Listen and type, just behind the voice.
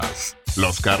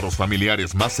Los carros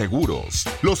familiares más seguros,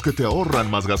 los que te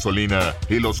ahorran más gasolina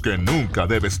y los que nunca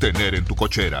debes tener en tu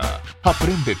cochera.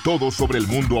 Aprende todo sobre el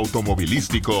mundo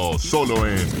automovilístico solo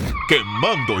en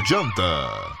Quemando Llanta.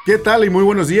 ¿Qué tal y muy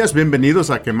buenos días?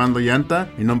 Bienvenidos a Quemando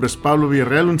Llanta. Mi nombre es Pablo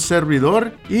Villarreal, un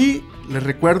servidor, y les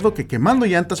recuerdo que Quemando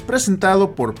Llanta es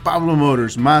presentado por Pablo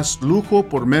Motors. Más lujo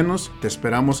por menos. Te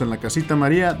esperamos en la Casita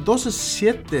María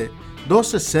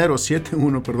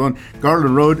 12071,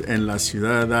 Garland Road en la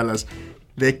ciudad de Dallas.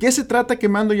 ¿De qué se trata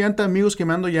Quemando Llanta, amigos?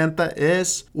 Quemando Llanta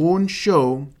es un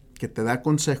show que te da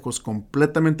consejos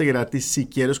completamente gratis si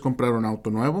quieres comprar un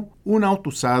auto nuevo, un auto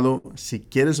usado. Si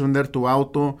quieres vender tu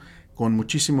auto, con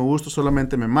muchísimo gusto,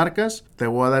 solamente me marcas, te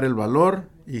voy a dar el valor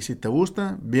y si te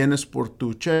gusta, vienes por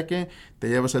tu cheque, te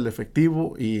llevas el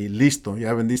efectivo y listo,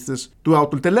 ya vendiste tu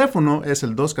auto. El teléfono es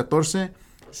el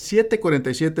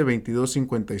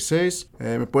 214-747-2256.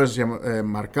 Me puedes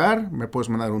marcar, me puedes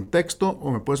mandar un texto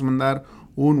o me puedes mandar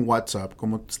un WhatsApp.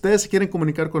 Como ustedes quieren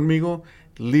comunicar conmigo,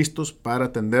 listos para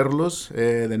atenderlos.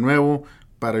 De nuevo,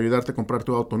 para ayudarte a comprar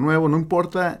tu auto nuevo. No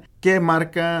importa qué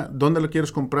marca, dónde lo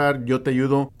quieres comprar, yo te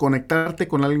ayudo a conectarte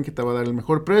con alguien que te va a dar el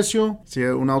mejor precio. Si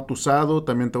es un auto usado,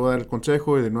 también te voy a dar el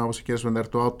consejo. Y de nuevo, si quieres vender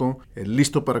tu auto,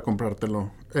 listo para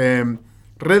comprártelo.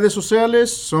 Redes sociales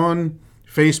son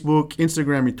Facebook,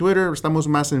 Instagram y Twitter. Estamos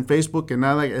más en Facebook que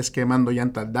nada, es Quemando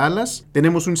Llanta Dallas.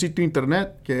 Tenemos un sitio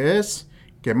internet que es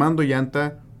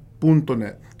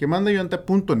quemandollanta.net.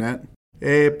 Quemandollanta.net.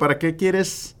 ¿Para qué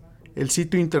quieres el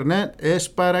sitio internet? Es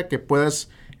para que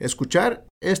puedas escuchar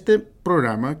este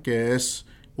programa, que es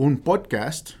un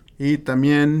podcast, y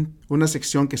también una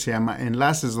sección que se llama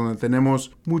Enlaces, donde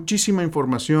tenemos muchísima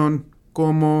información,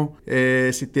 como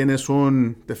si tienes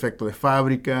un defecto de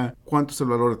fábrica, cuánto es el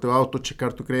valor de tu auto,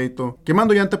 checar tu crédito.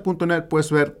 Quemandollanta.net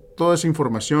puedes ver toda esa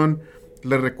información.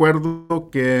 Les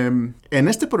recuerdo que en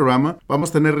este programa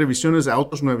vamos a tener revisiones de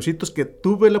autos nuevecitos que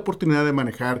tuve la oportunidad de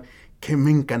manejar, que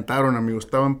me encantaron, amigos,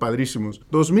 estaban padrísimos.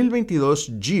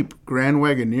 2022 Jeep Grand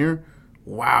Wagoneer.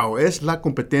 Wow, es la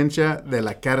competencia de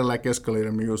la Cadillac Escalade,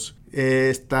 amigos.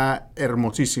 Está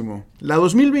hermosísimo. La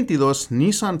 2022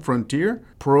 Nissan Frontier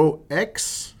Pro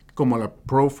X, como la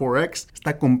Pro 4X,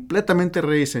 está completamente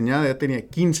rediseñada. Ya tenía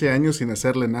 15 años sin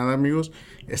hacerle nada, amigos.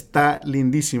 Está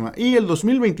lindísima. Y el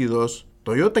 2022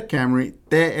 Toyota Camry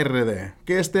TRD.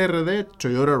 ¿Qué es TRD?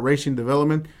 Toyota Racing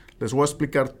Development. Les voy a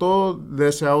explicar todo de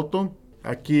ese auto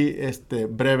aquí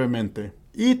brevemente.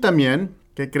 Y también,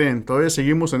 ¿qué creen? Todavía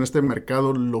seguimos en este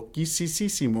mercado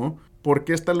loquísimo. ¿Por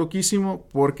qué está loquísimo?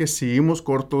 Porque seguimos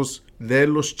cortos de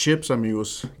los chips,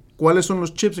 amigos. ¿Cuáles son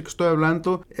los chips de que estoy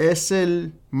hablando? Es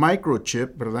el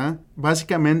microchip, ¿verdad?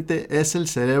 Básicamente es el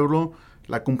cerebro,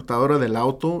 la computadora del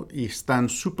auto, y están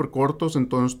súper cortos.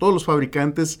 Entonces todos los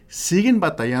fabricantes siguen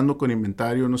batallando con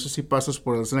inventario. No sé si pasas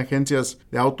por las agencias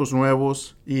de autos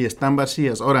nuevos y están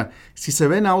vacías. Ahora, si se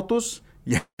ven autos,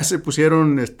 ya se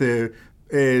pusieron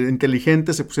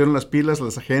inteligentes, se pusieron las pilas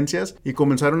las agencias y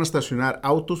comenzaron a estacionar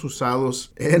autos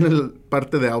usados en el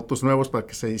parte de autos nuevos para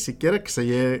que siquiera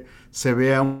que se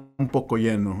vea un poco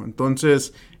lleno.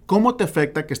 Entonces, ¿cómo te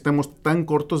afecta que estemos tan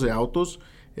cortos de autos?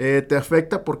 Te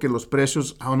afecta porque los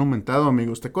precios han aumentado,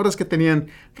 amigos. ¿Te acuerdas que tenían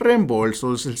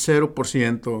reembolsos, el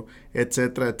 0%,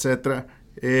 etcétera?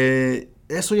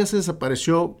 Eso ya se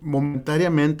desapareció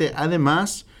momentáneamente.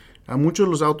 Además, a muchos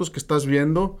de los autos que estás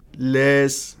viendo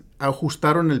les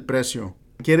ajustaron el precio.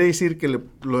 Quiere decir que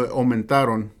lo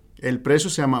aumentaron. El precio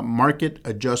se llama Market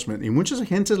Adjustment y muchas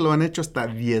agencias lo han hecho hasta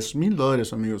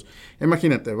 $10,000, amigos.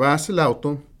 Imagínate, vas el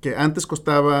auto que antes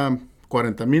costaba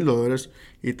 $40,000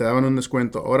 y te daban un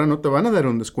descuento. Ahora no te van a dar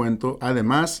un descuento.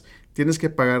 Además, tienes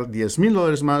que pagar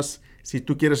 $10,000 más si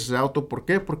tú quieres ese auto. ¿Por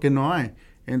qué? Porque no hay.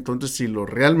 Entonces, si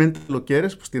realmente lo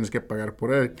quieres, pues tienes que pagar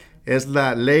por él. Es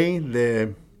la ley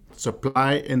de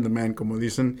supply and demand, como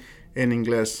dicen en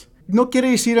inglés. No quiere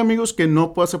decir, amigos, que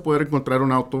no vas a poder encontrar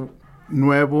un auto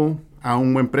nuevo a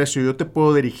un buen precio. Yo te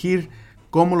puedo dirigir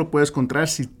cómo lo puedes encontrar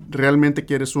si realmente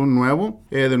quieres un nuevo.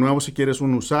 De nuevo, si quieres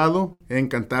un usado,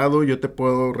 encantado. Yo te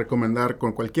puedo recomendar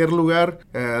con cualquier lugar.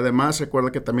 Además,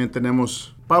 recuerda que también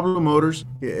tenemos Pablo Motors,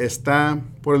 que está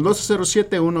por el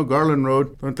 12071 Garland Road,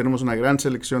 donde tenemos una gran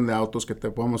selección de autos que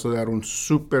te podemos dar un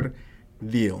super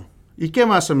deal. ¿Y qué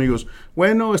más, amigos?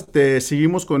 Bueno,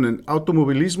 seguimos con el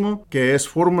automovilismo, que es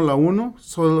Fórmula 1.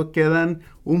 Solo quedan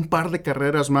un par de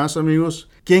carreras más, amigos.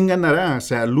 ¿Quién ganará? O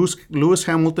sea, Lewis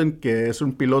Hamilton, que es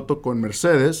un piloto con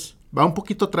Mercedes, va un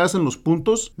poquito atrás en los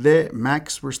puntos de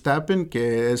Max Verstappen,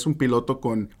 que es un piloto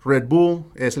con Red Bull,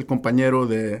 es el compañero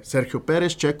de Sergio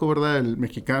Pérez, Checo, ¿verdad? El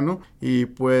mexicano, y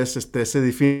pues se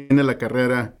define la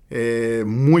carrera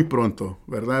muy pronto,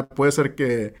 ¿verdad? Puede ser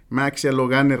que Max ya lo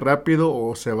gane rápido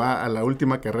o se va a la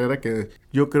última carrera, que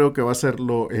yo creo que va a ser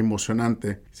lo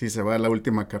emocionante si se va a la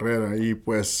última carrera. Y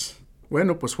pues,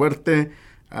 bueno, pues suerte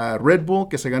a Red Bull,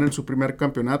 que se gane su primer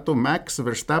campeonato, Max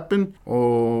Verstappen,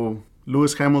 o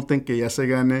Lewis Hamilton, que ya se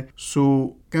gane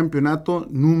su campeonato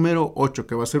número 8,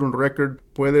 que va a ser un récord.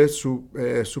 Puede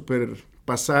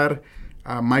superpasar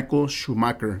a Michael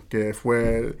Schumacher, que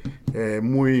fue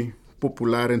muy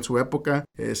popular en su época,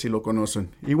 si lo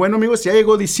conocen. Y bueno, amigos, ya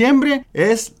llegó diciembre,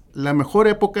 es la mejor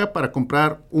época para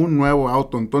comprar un nuevo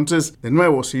auto. Entonces, de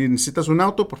nuevo, si necesitas un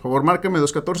auto, por favor, márcame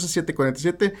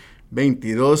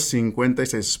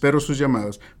 214-747-2256. Espero sus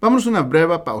llamadas. Vamos a una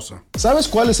breve pausa. ¿Sabes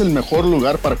cuál es el mejor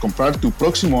lugar para comprar tu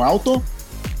próximo auto?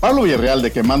 Pablo Villarreal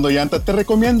de Quemando Llanta te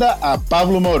recomienda a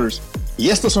Pablo Motors. Y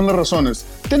estas son las razones.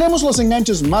 Tenemos los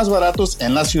enganches más baratos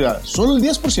en la ciudad, solo el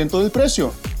 10% del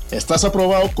precio. Estás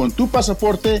aprobado con tu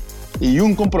pasaporte y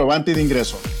un comprobante de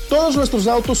ingreso. Todos nuestros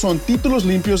autos son títulos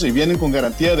limpios y vienen con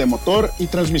garantía de motor y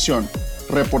transmisión.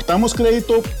 Reportamos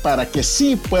crédito para que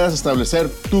sí puedas establecer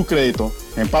tu crédito.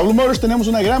 En Pablo Motors tenemos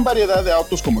una gran variedad de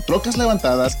autos como trocas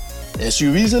levantadas,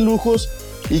 SUVs de lujos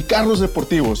y carros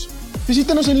deportivos.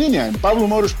 Visítanos en línea en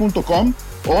pablomotors.com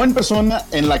o en persona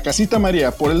en la Casita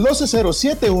María por el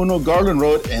 12071 Garland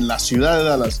Road en la ciudad de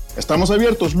Dallas. Estamos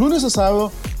abiertos lunes a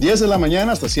sábado, 10 de la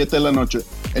mañana hasta 7 de la noche.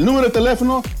 El número de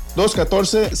teléfono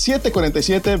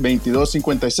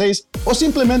 214-747-2256 o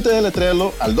simplemente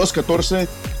deletréalo al 214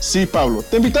 Sí Pablo.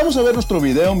 Te invitamos a ver nuestro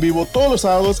video en vivo todos los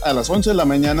sábados a las 11 de la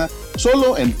mañana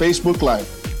solo en Facebook Live.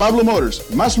 Pablo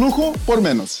Motors, más lujo por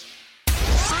menos.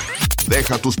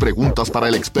 Deja tus preguntas para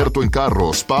el experto en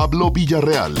carros, Pablo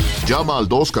Villarreal. Llama al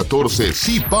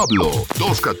 214-SÍ-PABLO.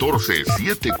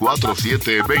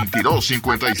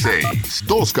 214-747-2256.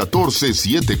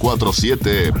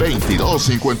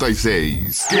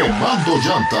 214-747-2256. Quemando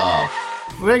Llanta.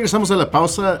 Regresamos a la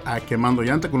pausa a Quemando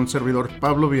Llanta con un servidor,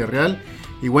 Pablo Villarreal.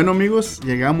 Y bueno, amigos,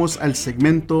 llegamos al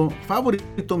segmento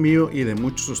favorito mío y de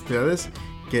muchos de ustedes,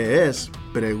 que es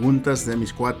preguntas de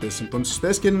mis cuates. Entonces, si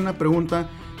ustedes quieren una pregunta,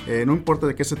 no importa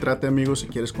de qué se trate, amigos, si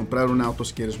quieres comprar un auto,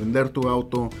 si quieres vender tu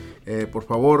auto, por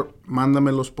favor,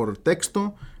 mándamelos por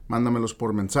texto, mándamelos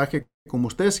por mensaje, como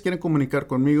ustedes quieren comunicar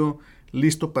conmigo,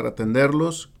 listo para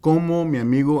atenderlos, como mi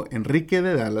amigo Enrique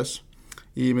de Dallas.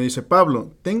 Y me dice: Pablo,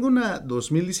 tengo una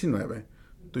 2019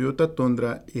 Toyota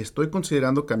Tundra y estoy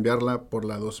considerando cambiarla por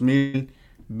la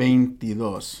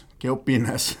 2022. ¿Qué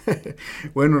opinas?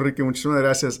 Bueno, Enrique, muchísimas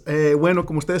gracias. Bueno,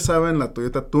 como ustedes saben, la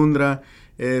Toyota Tundra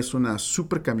es una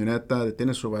super camioneta,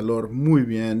 tiene su valor muy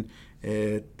bien,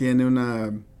 tiene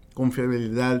una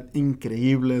confiabilidad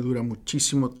increíble, dura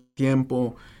muchísimo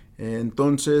tiempo.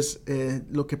 Entonces,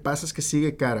 lo que pasa es que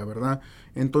sigue cara, ¿verdad?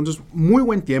 Entonces, muy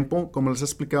buen tiempo, como les he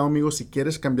explicado, amigos, si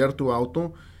quieres cambiar tu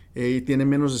auto y tiene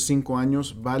menos de 5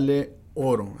 años, vale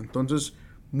oro. Entonces,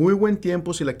 muy buen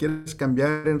tiempo si la quieres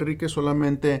cambiar, Enrique,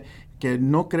 solamente que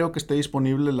no creo que esté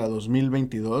disponible la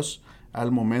 2022.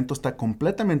 Al momento está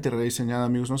completamente rediseñada,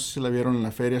 amigos. No sé si la vieron en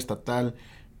la feria estatal,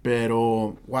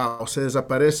 pero wow, se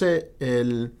desaparece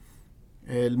el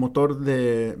motor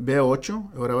de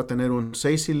V8. Ahora va a tener un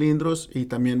 6 cilindros y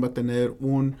también va a tener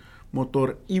un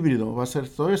motor híbrido.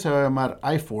 Todavía se va a llamar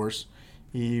iForce.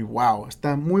 Y wow,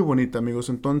 está muy bonita, amigos.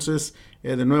 Entonces,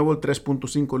 de nuevo, el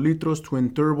 3.5 litros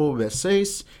Twin Turbo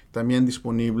V6, también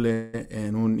disponible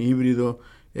en un híbrido.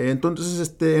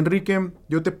 Entonces, Enrique,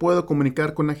 yo te puedo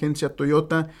comunicar con la agencia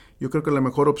Toyota. Yo creo que la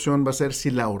mejor opción va a ser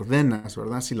si la ordenas,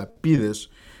 ¿verdad? Si la pides.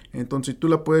 Entonces, si tú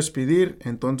la puedes pedir,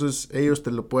 entonces ellos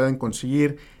te lo pueden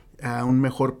conseguir a un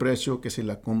mejor precio que si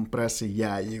la compras y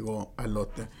ya llegó al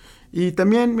lote. Y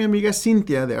también mi amiga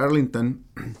Cintia de Arlington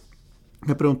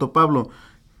me preguntó: Pablo,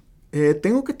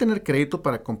 ¿tengo que tener crédito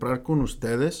para comprar con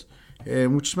ustedes?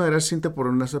 Muchísimas gracias, Cintia, por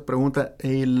esa pregunta.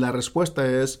 Y la respuesta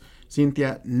es,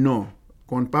 Cintia, no.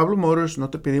 Con Pablo Motors no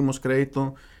te pedimos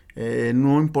crédito.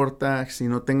 No importa si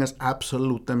no tengas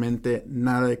absolutamente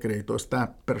nada de crédito.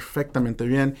 Está perfectamente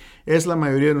bien. La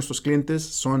mayoría de nuestros clientes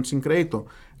son sin crédito.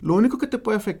 Lo único que te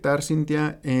puede afectar,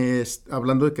 Cintia,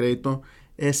 hablando de crédito,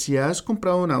 es si has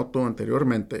comprado un auto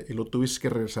anteriormente y lo tuviste que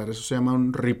regresar. Eso se llama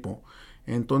un repo.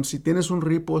 Entonces, si tienes un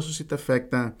repo, eso sí te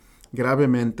afecta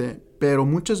gravemente, pero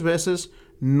muchas veces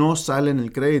no sale en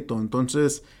el crédito.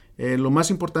 Entonces, lo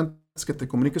más importante es que te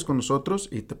comuniques con nosotros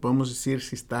y te podemos decir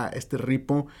si está este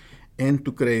repo en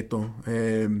tu crédito.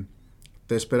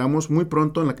 Te esperamos muy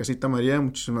pronto en la Casita María.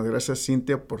 Muchísimas gracias,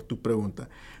 Cintia, por tu pregunta.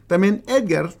 También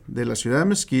Edgar, de la ciudad de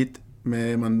Mesquite,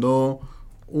 me mandó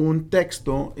un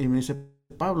texto y me dice: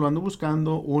 Pablo, ando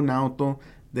buscando un auto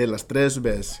de las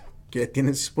 3Bs que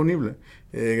tienes disponible.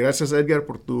 Gracias, Edgar,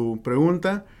 por tu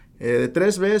pregunta. De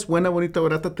 3Bs, buena, bonita,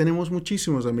 barata, tenemos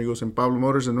muchísimos amigos en Pablo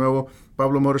Motors. De nuevo,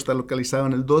 Pablo Motors está localizado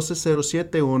en el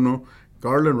 12071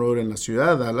 Garland Road en la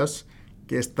ciudad de Dallas,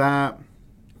 que está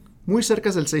muy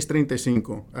cerca del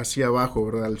 635, hacia abajo,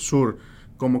 ¿verdad? Al sur,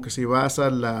 como que si vas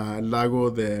al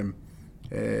lago de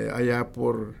allá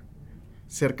por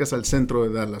cerca al centro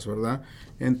de Dallas, ¿verdad?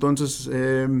 Entonces,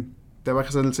 te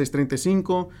bajas al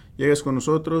 635, llegas con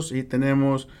nosotros y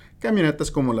tenemos camionetas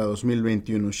como la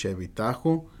 2021 Chevy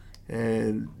Tahoe,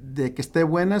 de que esté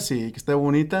buena, sí, que esté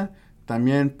bonita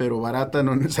también, pero barata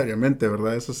no necesariamente,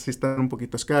 ¿verdad? Esas sí están un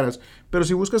poquito caras. Pero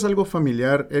si buscas algo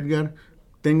familiar, Edgar,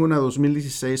 tengo una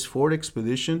 2016 Ford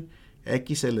Expedition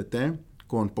XLT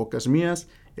con pocas millas.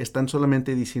 Están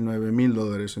solamente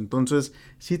 $19,000. Entonces,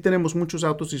 sí tenemos muchos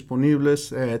autos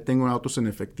disponibles. Tengo autos en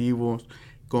efectivo,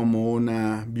 como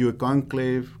una Buick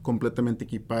Enclave completamente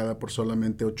equipada por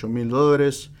solamente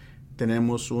 $8,000.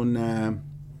 Tenemos una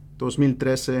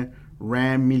 2013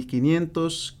 Ram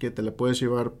 1500 que te la puedes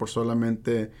llevar por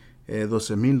solamente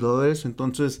 $12,000.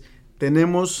 Entonces,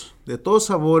 tenemos de todos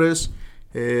sabores,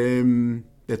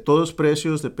 de todos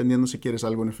precios, dependiendo si quieres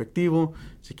algo en efectivo,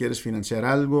 si quieres financiar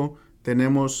algo.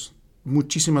 Tenemos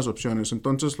muchísimas opciones.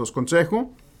 Entonces, los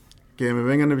aconsejo que me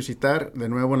vengan a visitar de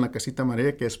nuevo en la Casita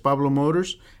María, que es Pablo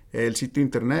Motors. El sitio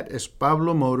internet es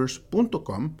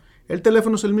pablomotors.com. El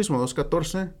teléfono es el mismo,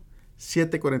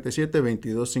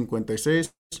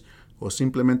 214-747-2256, o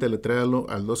simplemente letréalo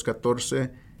al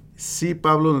 214. Sí,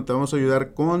 Pablo, donde te vamos a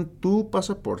ayudar con tu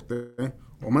pasaporte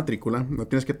o matrícula. No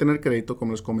tienes que tener crédito,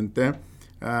 como les comenté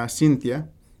a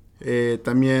Cintia.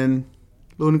 También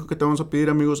lo único que te vamos a pedir,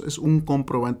 amigos, es un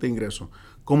comprobante de ingreso.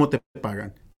 ¿Cómo te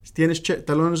pagan? Si tienes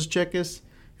talones de cheques,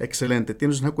 excelente.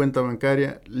 Tienes una cuenta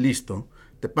bancaria, listo.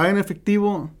 Te pagan en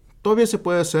efectivo, todavía se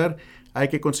puede hacer. Hay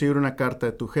que conseguir una carta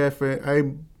de tu jefe. Hay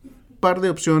un par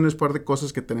de opciones, par de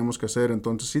cosas que tenemos que hacer.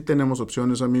 Entonces sí tenemos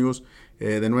opciones, amigos.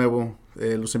 De nuevo,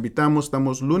 los invitamos.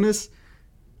 Estamos lunes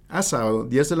a sábado,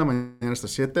 10 de la mañana hasta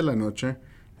 7 de la noche,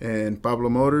 en Pablo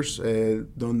Motors,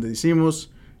 donde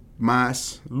decimos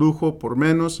más lujo por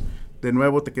menos. De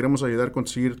nuevo, te queremos ayudar a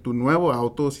conseguir tu nuevo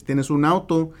auto. Si tienes un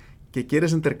auto que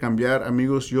quieres intercambiar,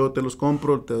 amigos, yo te los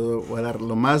compro. Te voy a dar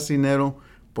lo más dinero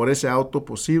por ese auto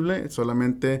posible.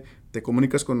 Solamente te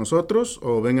comunicas con nosotros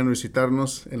o vengan a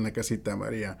visitarnos en la Casita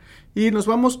María. Y nos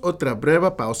vamos a otra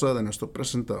breve pausa de nuestro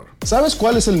presentador. ¿Sabes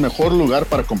cuál es el mejor lugar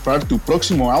para comprar tu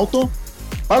próximo auto?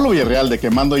 Pablo Villarreal de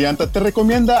Quemando Llanta te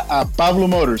recomienda a Pablo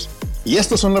Motors. Y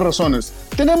estas son las razones.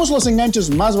 Tenemos los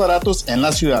enganches más baratos en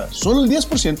la ciudad, solo el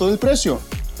 10% del precio.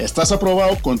 Estás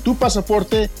aprobado con tu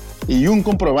pasaporte y un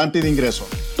comprobante de ingreso.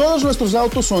 Todos nuestros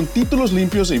autos son títulos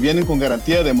limpios y vienen con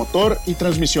garantía de motor y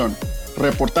transmisión.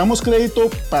 Reportamos crédito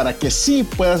para que sí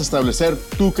puedas establecer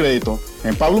tu crédito.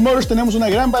 En Pablo Motors tenemos una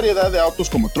gran variedad de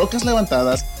autos como trocas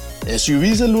levantadas,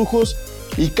 SUVs de lujos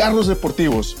y carros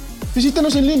deportivos.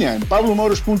 Visítanos en línea en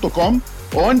pablomotors.com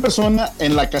o en persona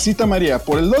en la Casita María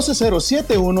por el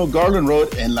 12071 Garland Road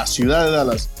en la ciudad de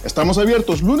Dallas. Estamos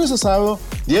abiertos lunes a sábado,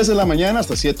 10 de la mañana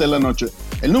hasta 7 de la noche.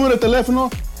 El número de teléfono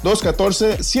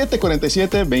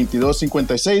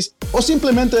 214-747-2256 o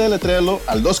simplemente deletréalo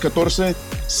al 214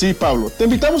 Sí Pablo. Te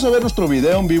invitamos a ver nuestro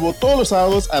video en vivo todos los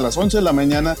sábados a las 11 de la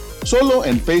mañana solo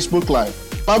en Facebook Live.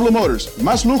 Pablo Motors,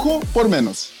 más lujo por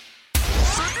menos.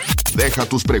 Deja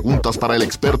tus preguntas para el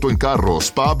experto en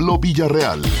carros, Pablo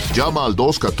Villarreal. Llama al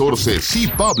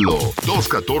 214-SÍ-PABLO.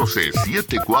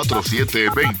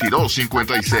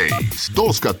 214-747-2256.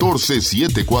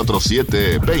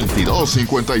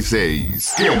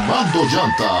 214-747-2256. Quemando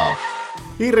Llanta.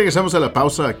 Y regresamos a la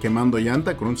pausa Quemando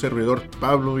Llanta con un servidor,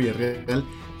 Pablo Villarreal.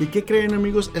 ¿Y qué creen,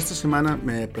 amigos? Esta semana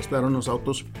me prestaron unos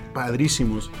autos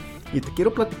padrísimos. Y te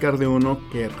quiero platicar de uno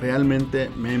que realmente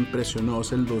me impresionó.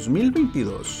 Es el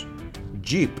 2022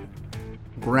 Jeep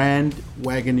Grand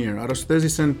Wagoneer. Ahora ustedes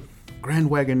dicen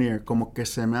Grand Wagoneer, como que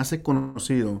se me hace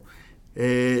conocido.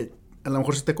 A lo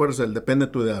mejor si te acuerdas depende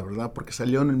de tu edad, ¿verdad? Porque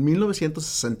salió en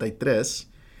 1963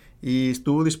 y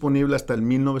estuvo disponible hasta el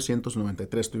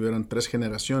 1993. Tuvieron 3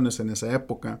 generaciones en esa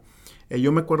época.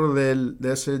 Yo me acuerdo de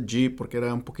ese Jeep porque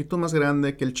era un poquito más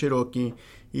grande que el Cherokee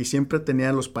y siempre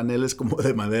tenía los paneles como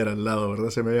de madera al lado,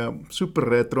 ¿verdad? Se veía súper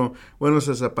retro. Bueno,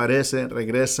 se desaparece,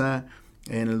 regresa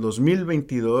en el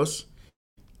 2022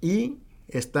 y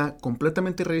está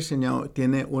completamente rediseñado.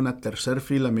 Tiene una tercer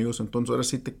fila, amigos. Entonces ahora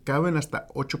sí te caben hasta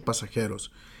 8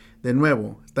 pasajeros. De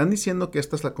nuevo, están diciendo que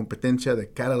esta es la competencia de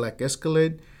Cadillac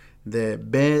Escalade, de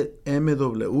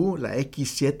BMW, la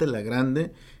X7, la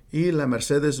grande, y la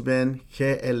Mercedes-Benz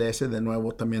GLS, de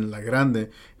nuevo también la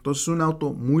grande. Entonces es un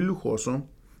auto muy lujoso.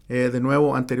 De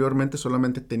nuevo, anteriormente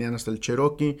solamente tenían hasta el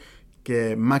Cherokee,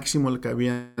 que máximo le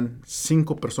cabían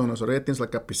 5 personas. Ahora ya tienes la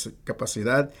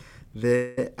capacidad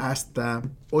de hasta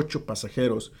 8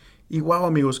 pasajeros. Y wow,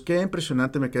 amigos, qué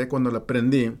impresionante me quedé cuando la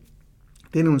prendí.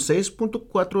 Tiene un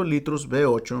 6.4 litros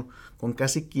V8 con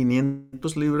casi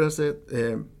 500 libras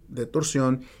de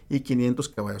torsión y 500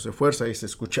 caballos de fuerza. Y se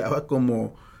escuchaba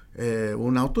como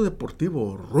un auto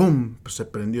deportivo. ¡Rum! Pues se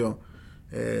prendió.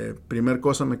 Primer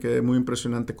cosa, me quedé muy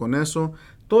impresionante con eso.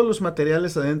 Todos los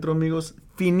materiales adentro, amigos,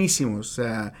 finísimos. O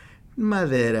sea,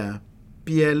 madera,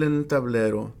 piel en el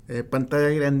tablero, pantalla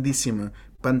grandísima,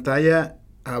 pantalla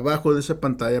abajo de esa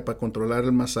pantalla para controlar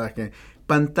el masaje,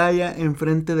 pantalla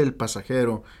enfrente del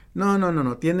pasajero.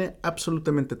 No, tiene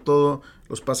absolutamente todo.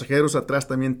 Los pasajeros atrás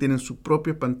también tienen su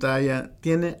propia pantalla,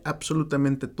 tiene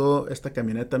absolutamente todo. Esta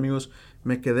camioneta, amigos,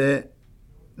 me quedé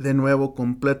de nuevo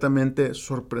completamente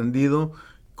sorprendido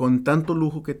con tanto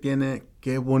lujo que tiene.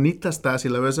 Qué bonita está. Si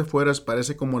la ves de fuera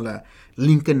parece como la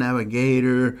Lincoln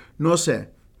Navigator, no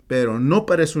sé, pero no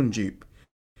parece un Jeep,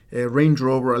 Range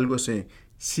Rover, algo así.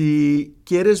 Si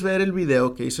quieres ver el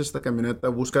video que hice esta camioneta,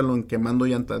 búscalo en Quemando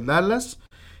Llantas Dallas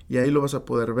y ahí lo vas a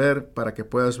poder ver para que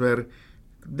puedas ver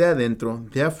de adentro,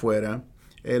 de afuera.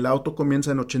 El auto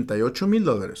comienza en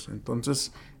 $88,000.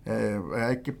 Entonces,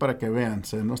 para que vean,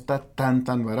 no está tan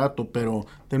barato, pero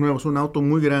de nuevo es un auto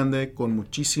muy grande con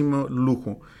muchísimo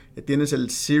lujo. Tienes el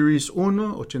Series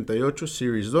 1, 88,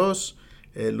 Series 2,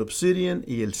 el Obsidian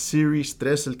y el Series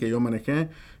 3, el que yo manejé,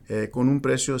 con un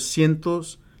precio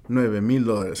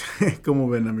 $109,000. ¿Cómo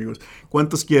ven, amigos?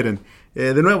 ¿Cuántos quieren?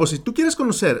 De nuevo, si tú quieres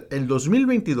conocer el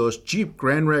 2022 Jeep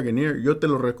Grand Wagoneer, yo te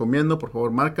lo recomiendo. Por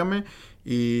favor, márcame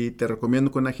y te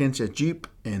recomiendo con una agencia Jeep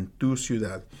en tu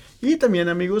ciudad. Y también,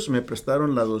 amigos, me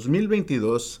prestaron la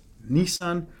 2022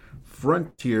 Nissan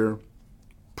Frontier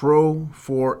Pro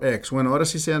 4X. Bueno, ahora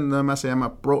sí nada más se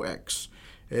llama Pro X.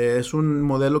 Es un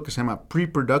modelo que se llama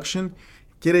Pre-Production.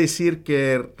 Quiere decir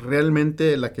que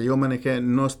realmente la que yo manejé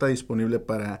no está disponible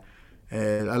para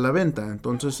a la venta.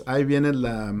 Entonces ahí vienen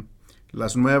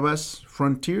las nuevas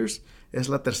Frontiers. Es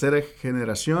la tercera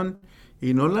generación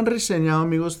y no la han reseñado,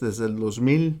 amigos, desde el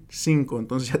 2005.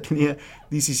 Entonces ya tenía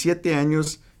 17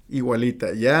 años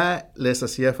igualita. Ya les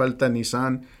hacía falta a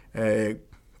Nissan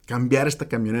cambiar esta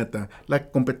camioneta. La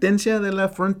competencia de la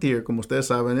Frontier, como ustedes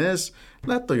saben, es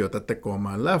la Toyota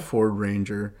Tacoma, la Ford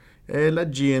Ranger, la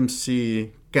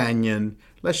GMC Canyon,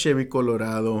 la Chevy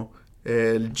Colorado,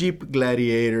 el Jeep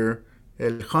Gladiator,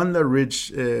 el Honda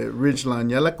Ridgeline.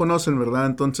 Ya la conocen, ¿verdad?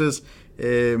 Entonces,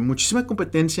 muchísima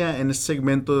competencia en este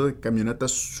segmento de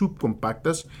camionetas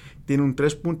subcompactas. Tiene un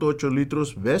 3.8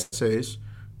 litros V6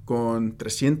 con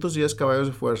 310 caballos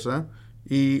de fuerza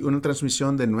y una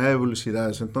transmisión de 9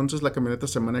 velocidades. Entonces la camioneta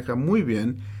se maneja muy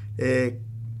bien.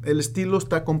 El estilo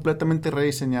está completamente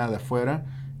rediseñada de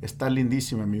afuera. Está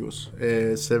lindísima, amigos.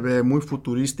 Se ve muy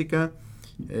futurística.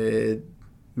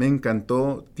 Me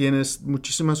encantó. Tienes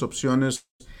muchísimas opciones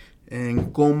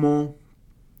en cómo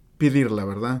pedirla,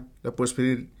 ¿verdad? La puedes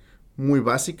pedir muy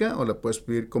básica o la puedes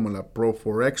pedir como la Pro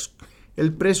 4X.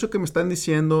 El precio que me están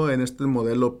diciendo en este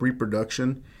modelo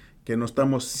Pre-Production, que no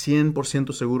estamos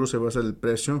 100% seguros si va a ser el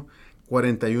precio,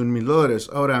 $41,000.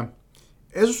 Ahora,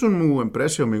 eso es un muy buen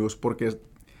precio, amigos, porque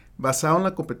basado en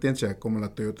la competencia como la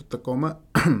Toyota Tacoma,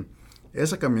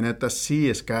 esa camioneta sí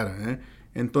es cara, ¿eh?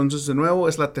 Entonces, de nuevo,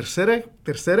 es la tercera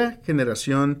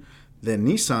generación de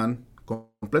Nissan,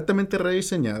 completamente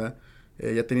rediseñada.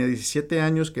 Ya tenía 17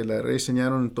 años que la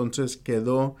rediseñaron, entonces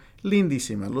quedó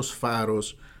lindísima. Los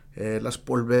faros, las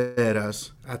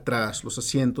polveras atrás, los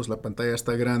asientos, la pantalla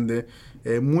está grande,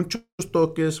 muchos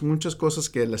toques, muchas cosas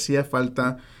que le hacía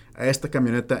falta a esta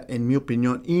camioneta, en mi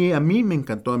opinión, y a mí me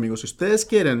encantó, amigos. Si ustedes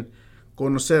quieren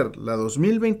conocer la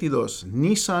 2022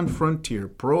 Nissan Frontier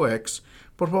Pro X,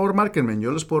 por favor márquenme.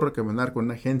 Yo les puedo recomendar con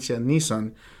una agencia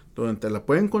Nissan donde te la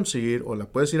pueden conseguir o la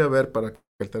puedes ir a ver para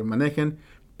que te manejen,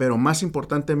 pero más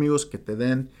importante, amigos, que te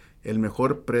den el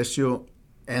mejor precio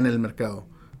en el mercado.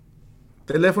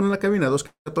 Teléfono en la cabina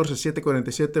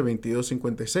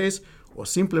 214-747-2256 o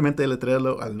simplemente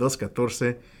letréalo al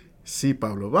 214. Sí,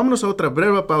 Pablo. Vámonos a otra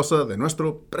breve pausa de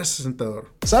nuestro presentador.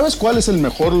 ¿Sabes cuál es el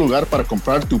mejor lugar para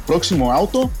comprar tu próximo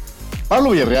auto? Pablo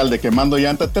Villarreal de Quemando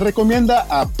Llanta te recomienda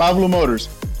a Pablo Motors.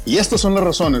 Y estas son las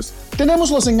razones.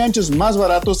 Tenemos los enganches más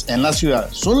baratos en la ciudad,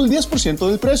 solo el 10%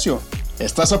 del precio.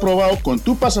 Estás aprobado con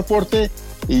tu pasaporte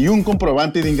y un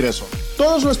comprobante de ingreso.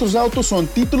 Todos nuestros autos son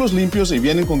títulos limpios y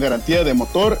vienen con garantía de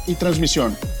motor y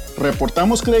transmisión.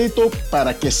 Reportamos crédito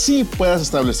para que sí puedas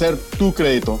establecer tu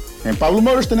crédito. En Pablo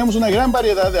Motors tenemos una gran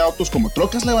variedad de autos como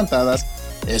trocas levantadas,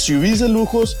 SUVs de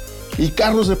lujos y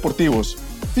carros deportivos.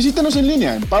 Visítanos en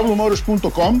línea en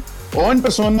pablomotors.com o en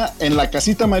persona en la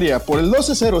Casita María por el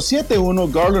 12071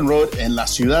 Garland Road en la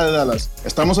ciudad de Dallas.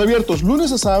 Estamos abiertos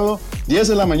lunes a sábado, 10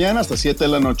 de la mañana hasta 7 de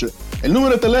la noche. El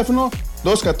número de teléfono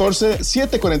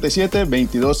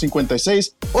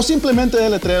 214-747-2256 o simplemente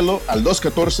deletréalo al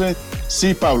 214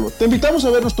 Sí Pablo. Te invitamos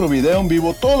a ver nuestro video en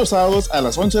vivo todos los sábados a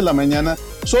las 11 de la mañana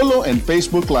solo en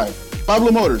Facebook Live.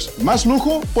 Pablo Motors, más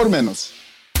lujo por menos.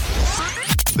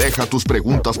 Deja tus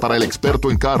preguntas para el experto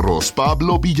en carros,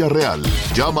 Pablo Villarreal.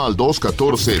 Llama al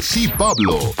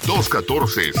 214-SÍ-PABLO.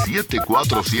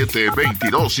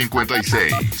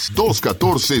 214-747-2256.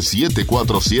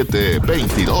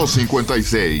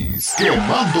 214-747-2256.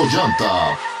 ¡Quemando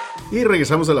llanta! Y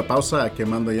regresamos a la pausa a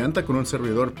Quemando Llanta con un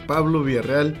servidor, Pablo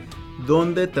Villarreal,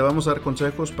 donde te vamos a dar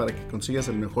consejos para que consigas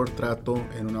el mejor trato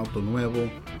en un auto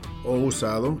nuevo o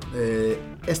usado.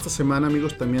 Esta semana,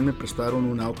 amigos, también me prestaron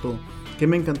un auto que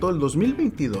me encantó, el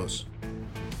 2022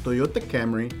 Toyota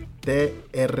Camry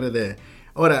TRD.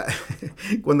 Ahora,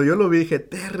 cuando yo lo vi dije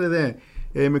TRD,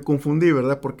 me confundí,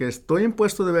 ¿verdad? Porque estoy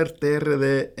impuesto de ver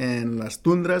TRD en las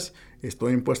Tundras,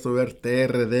 estoy impuesto de ver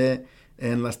TRD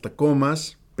en las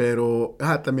Tacomas, pero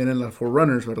también en las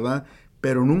 4Runners, ¿verdad?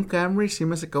 Pero en un Camry sí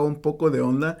me sacaba un poco de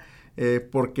onda,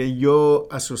 porque yo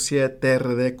asocié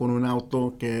TRD con un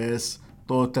auto que es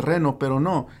todoterreno, pero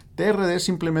no. TRD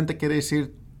simplemente quiere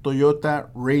decir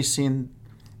Toyota Racing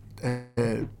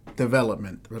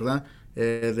Development, ¿verdad?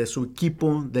 De su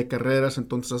equipo de carreras.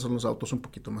 Entonces hacen los autos un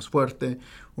poquito más fuerte,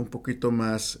 un poquito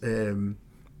más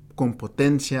con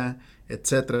potencia,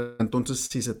 etcétera. Entonces,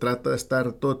 si se trata de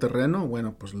estar todoterreno,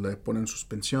 bueno, pues le ponen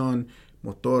suspensión,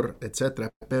 motor,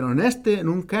 etcétera. Pero en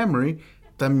un Camry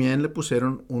también le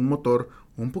pusieron un motor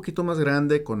un poquito más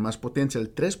grande, con más potencia,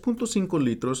 el 3.5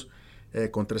 litros,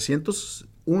 con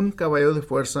 301 caballos de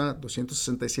fuerza,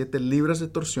 267 libras de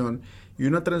torsión y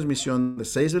una transmisión de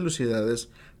 6 velocidades,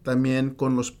 también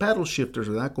con los paddle shifters,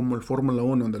 ¿verdad? Como el Fórmula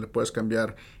 1, donde le puedes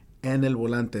cambiar en el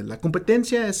volante. La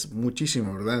competencia es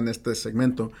muchísima, ¿verdad? En este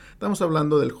segmento estamos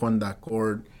hablando del Honda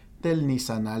Accord, del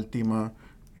Nissan Altima,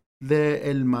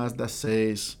 del Mazda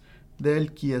 6,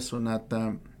 del Kia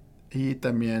Sonata y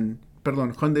también,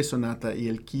 Hyundai Sonata y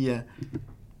el Kia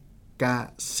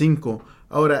K5.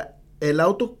 Ahora, el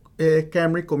auto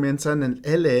Camry comienza en el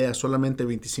LE a solamente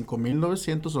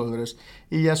 $25,900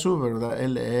 y ya sube, ¿verdad?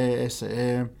 LE,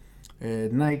 SE,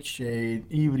 Nightshade,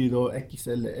 híbrido,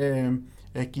 XLE,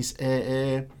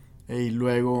 XEE y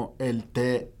luego el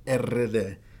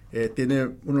TRD.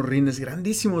 Tiene unos rines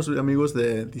grandísimos, amigos,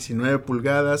 de 19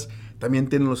 pulgadas. También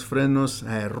tiene los frenos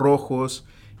rojos.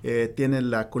 Tiene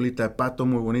la colita de pato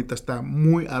muy bonita. Está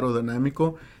muy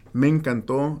aerodinámico. Me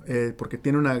encantó porque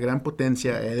tiene una gran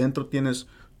potencia. Adentro tienes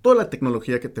toda la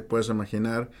tecnología que te puedes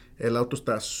imaginar. El auto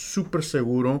está súper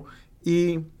seguro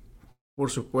y,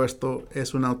 por supuesto,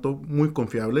 es un auto muy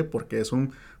confiable porque es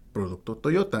un producto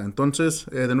Toyota. Entonces,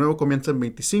 de nuevo comienza en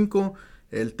 25.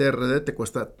 El TRD te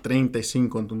cuesta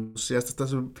 35. Entonces, ya te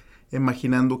estás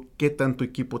imaginando qué tanto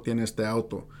equipo tiene este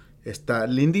auto. Está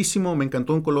lindísimo. Me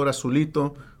encantó un color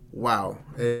azulito. Wow.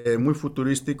 Muy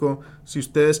futurístico. Si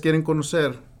ustedes quieren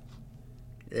conocer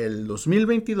el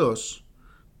 2022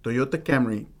 Toyota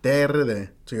Camry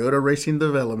TRD, Toyota Racing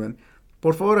Development,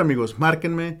 por favor, amigos,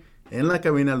 márquenme en la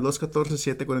cabina al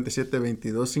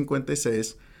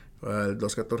 214-747-2256, al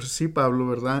 214 Sí Pablo,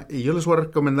 ¿verdad? Y yo les voy a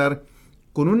recomendar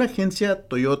con una agencia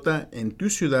Toyota en tu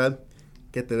ciudad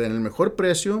que te den el mejor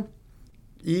precio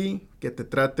y que te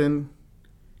traten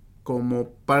como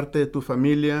parte de tu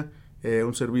familia,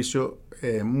 un servicio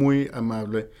muy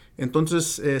amable.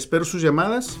 Entonces, espero sus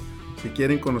llamadas si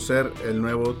quieren conocer el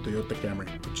nuevo Toyota Camry.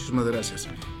 Muchísimas gracias.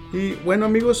 Y bueno,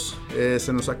 amigos,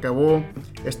 se nos acabó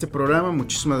este programa.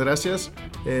 Muchísimas gracias.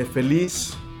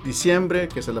 Feliz diciembre,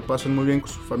 que se la pasen muy bien con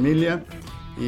su familia.